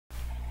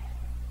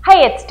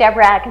Hey, it's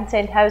Deborah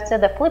Atkinson, host of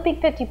the Flipping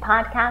 50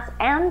 podcast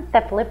and the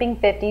Flipping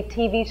 50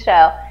 TV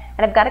show.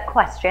 And I've got a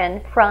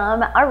question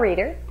from a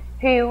reader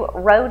who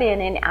wrote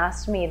in and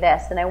asked me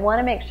this, and I want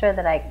to make sure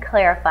that I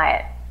clarify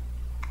it.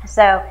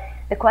 So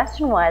the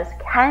question was,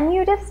 can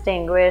you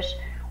distinguish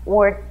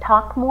or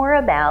talk more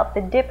about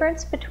the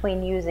difference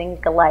between using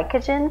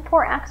glycogen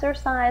for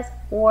exercise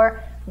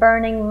or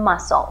burning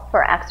muscle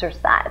for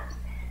exercise?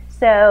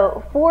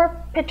 So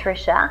for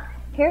Patricia,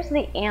 here's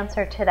the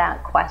answer to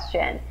that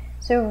question.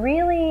 So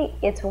really,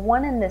 it's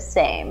one and the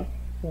same.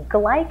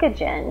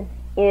 Glycogen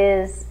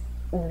is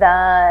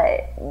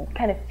the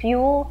kind of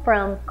fuel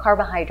from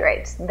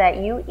carbohydrates that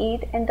you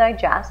eat and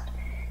digest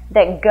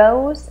that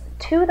goes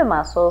to the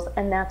muscles,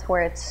 and that's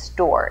where it's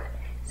stored.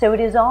 So it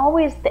is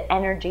always the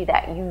energy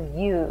that you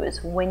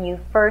use when you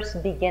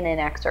first begin an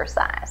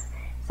exercise.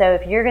 So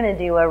if you're going to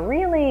do a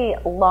really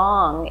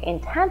long,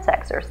 intense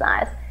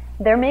exercise,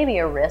 there may be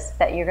a risk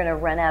that you're going to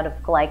run out of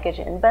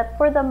glycogen, but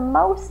for the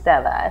most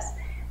of us,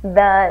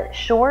 the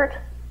short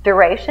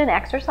duration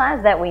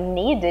exercise that we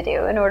need to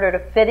do in order to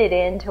fit it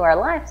into our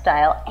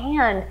lifestyle,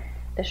 and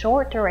the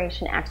short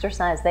duration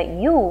exercise that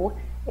you,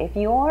 if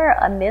you're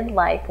a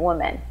midlife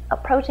woman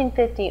approaching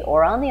 50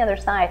 or on the other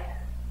side,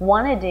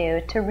 want to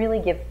do to really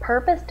give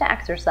purpose to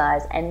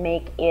exercise and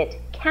make it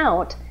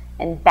count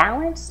and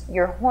balance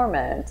your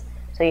hormones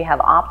so you have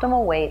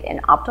optimal weight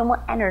and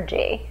optimal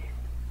energy,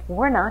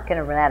 we're not going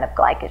to run out of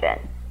glycogen.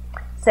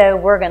 So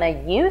we're going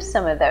to use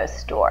some of those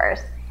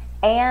stores,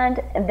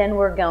 and then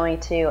we're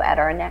going to, at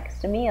our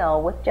next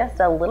meal, with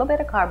just a little bit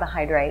of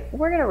carbohydrate,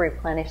 we're going to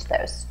replenish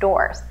those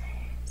stores.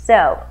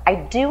 So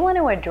I do want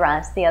to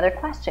address the other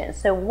question.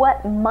 So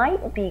what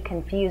might be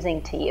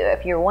confusing to you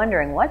if you're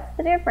wondering what's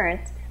the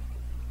difference?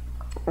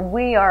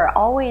 We are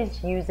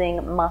always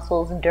using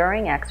muscles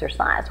during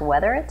exercise,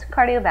 whether it's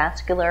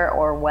cardiovascular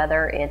or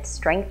whether it's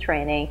strength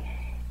training.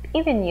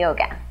 Even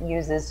yoga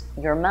uses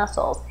your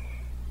muscles.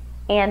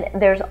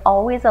 And there's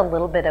always a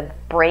little bit of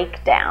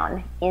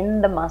breakdown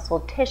in the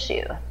muscle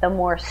tissue. The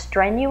more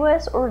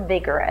strenuous or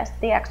vigorous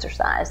the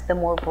exercise, the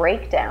more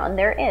breakdown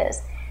there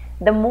is.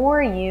 The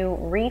more you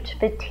reach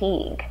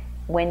fatigue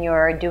when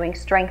you're doing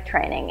strength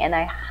training, and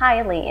I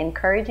highly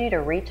encourage you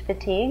to reach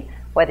fatigue,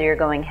 whether you're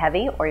going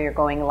heavy or you're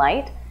going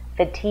light.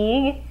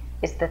 Fatigue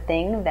is the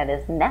thing that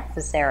is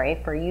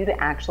necessary for you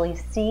to actually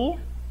see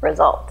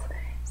results.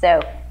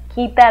 So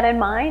keep that in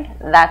mind.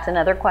 That's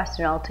another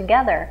question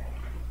altogether.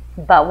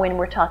 But when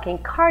we're talking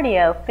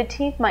cardio,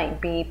 fatigue might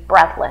be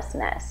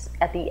breathlessness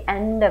at the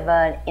end of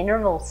an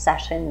interval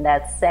session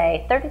that's,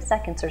 say, 30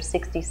 seconds or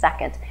 60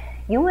 seconds.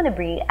 You want to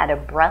be at a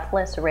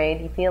breathless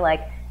rate. You feel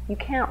like you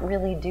can't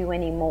really do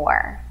any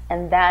more.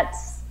 And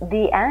that's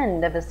the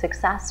end of a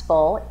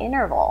successful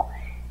interval.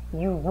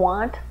 You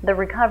want the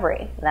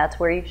recovery. That's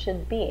where you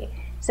should be.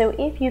 So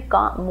if you've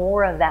got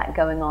more of that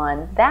going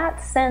on,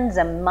 that sends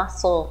a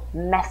muscle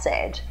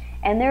message.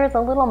 And there's a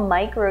little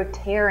micro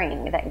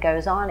tearing that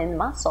goes on in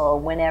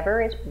muscle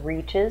whenever it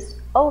reaches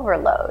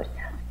overload.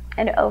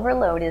 And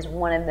overload is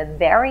one of the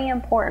very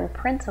important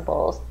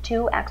principles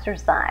to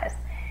exercise.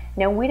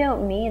 Now, we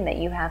don't mean that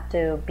you have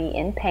to be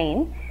in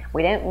pain.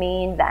 We don't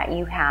mean that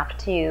you have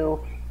to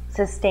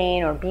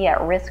sustain or be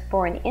at risk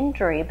for an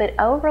injury, but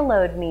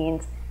overload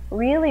means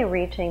really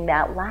reaching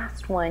that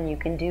last one you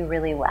can do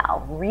really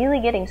well, really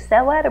getting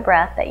so out of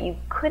breath that you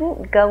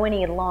couldn't go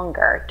any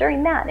longer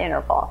during that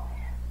interval.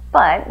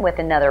 But with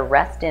another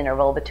rest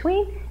interval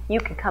between, you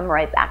can come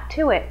right back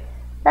to it.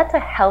 That's a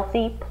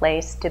healthy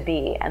place to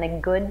be and a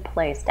good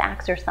place to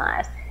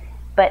exercise.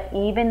 But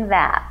even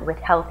that, with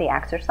healthy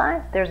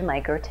exercise, there's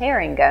micro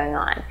tearing going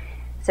on.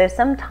 So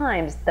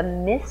sometimes the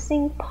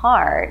missing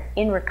part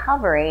in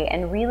recovery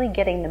and really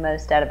getting the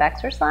most out of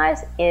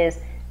exercise is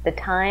the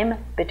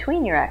time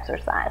between your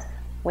exercise.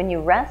 When you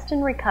rest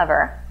and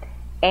recover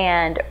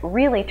and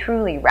really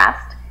truly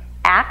rest,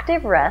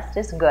 active rest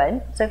is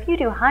good. So if you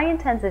do high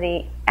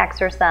intensity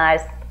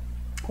exercise,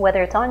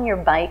 whether it's on your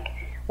bike,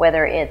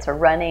 whether it's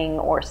running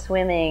or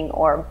swimming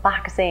or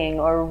boxing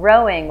or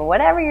rowing,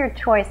 whatever your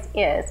choice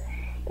is,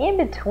 in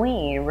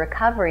between,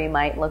 recovery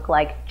might look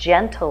like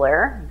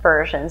gentler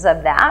versions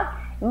of that.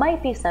 It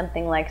might be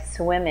something like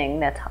swimming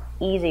that's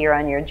easier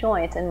on your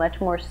joints and much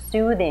more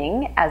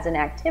soothing as an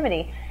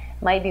activity.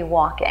 Might be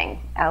walking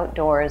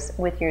outdoors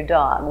with your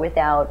dog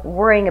without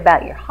worrying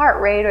about your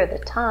heart rate or the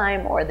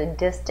time or the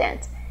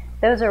distance.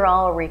 Those are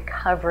all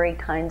recovery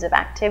kinds of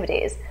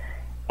activities.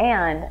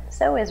 And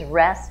so is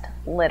rest,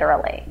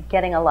 literally.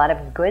 Getting a lot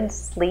of good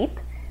sleep,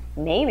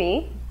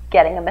 maybe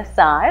getting a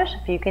massage.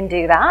 If you can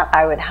do that,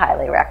 I would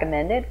highly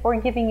recommend it. Or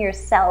giving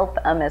yourself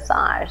a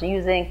massage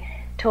using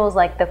tools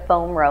like the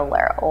foam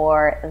roller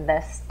or the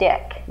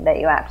stick that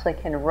you actually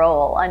can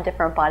roll on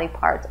different body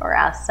parts, or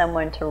ask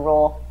someone to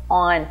roll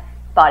on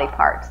body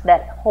parts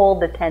that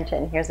hold the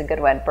tension. Here's a good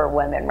one for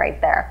women right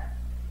there.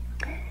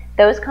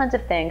 Those kinds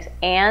of things,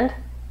 and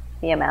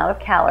the amount of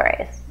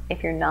calories.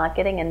 If you're not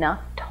getting enough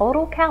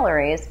total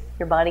calories,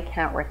 your body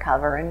can't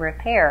recover and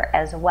repair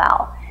as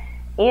well.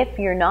 If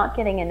you're not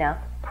getting enough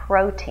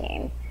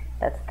protein,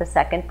 that's the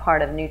second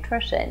part of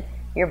nutrition,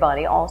 your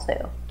body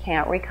also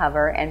can't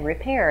recover and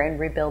repair and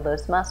rebuild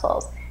those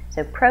muscles.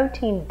 So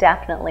protein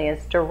definitely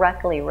is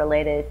directly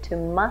related to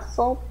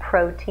muscle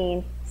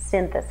protein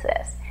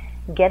synthesis.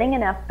 Getting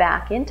enough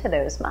back into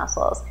those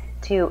muscles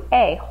to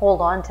A,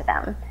 hold on to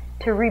them,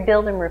 to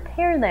rebuild and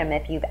repair them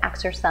if you've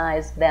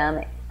exercised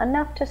them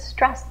enough to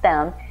stress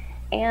them,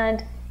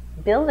 and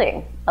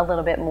building a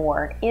little bit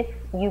more if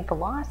you've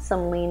lost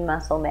some lean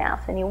muscle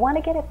mass and you want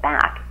to get it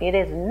back. It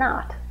is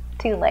not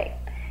too late.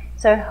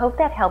 So I hope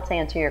that helps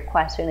answer your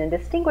question and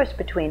distinguish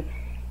between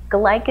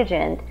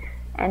glycogen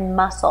and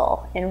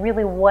muscle and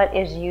really what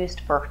is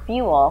used for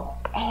fuel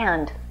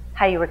and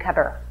how you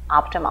recover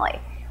optimally.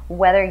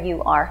 Whether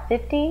you are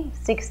 50,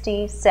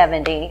 60,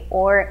 70,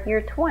 or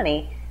you're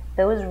 20,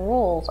 those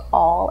rules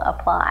all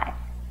apply.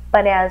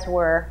 But as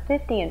we're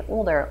 50 and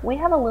older, we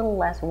have a little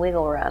less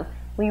wiggle room.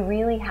 We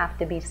really have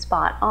to be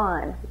spot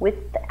on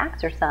with the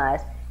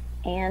exercise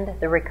and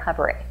the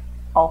recovery,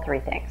 all three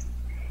things.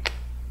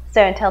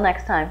 So until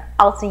next time,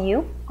 I'll see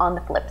you on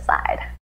the flip side.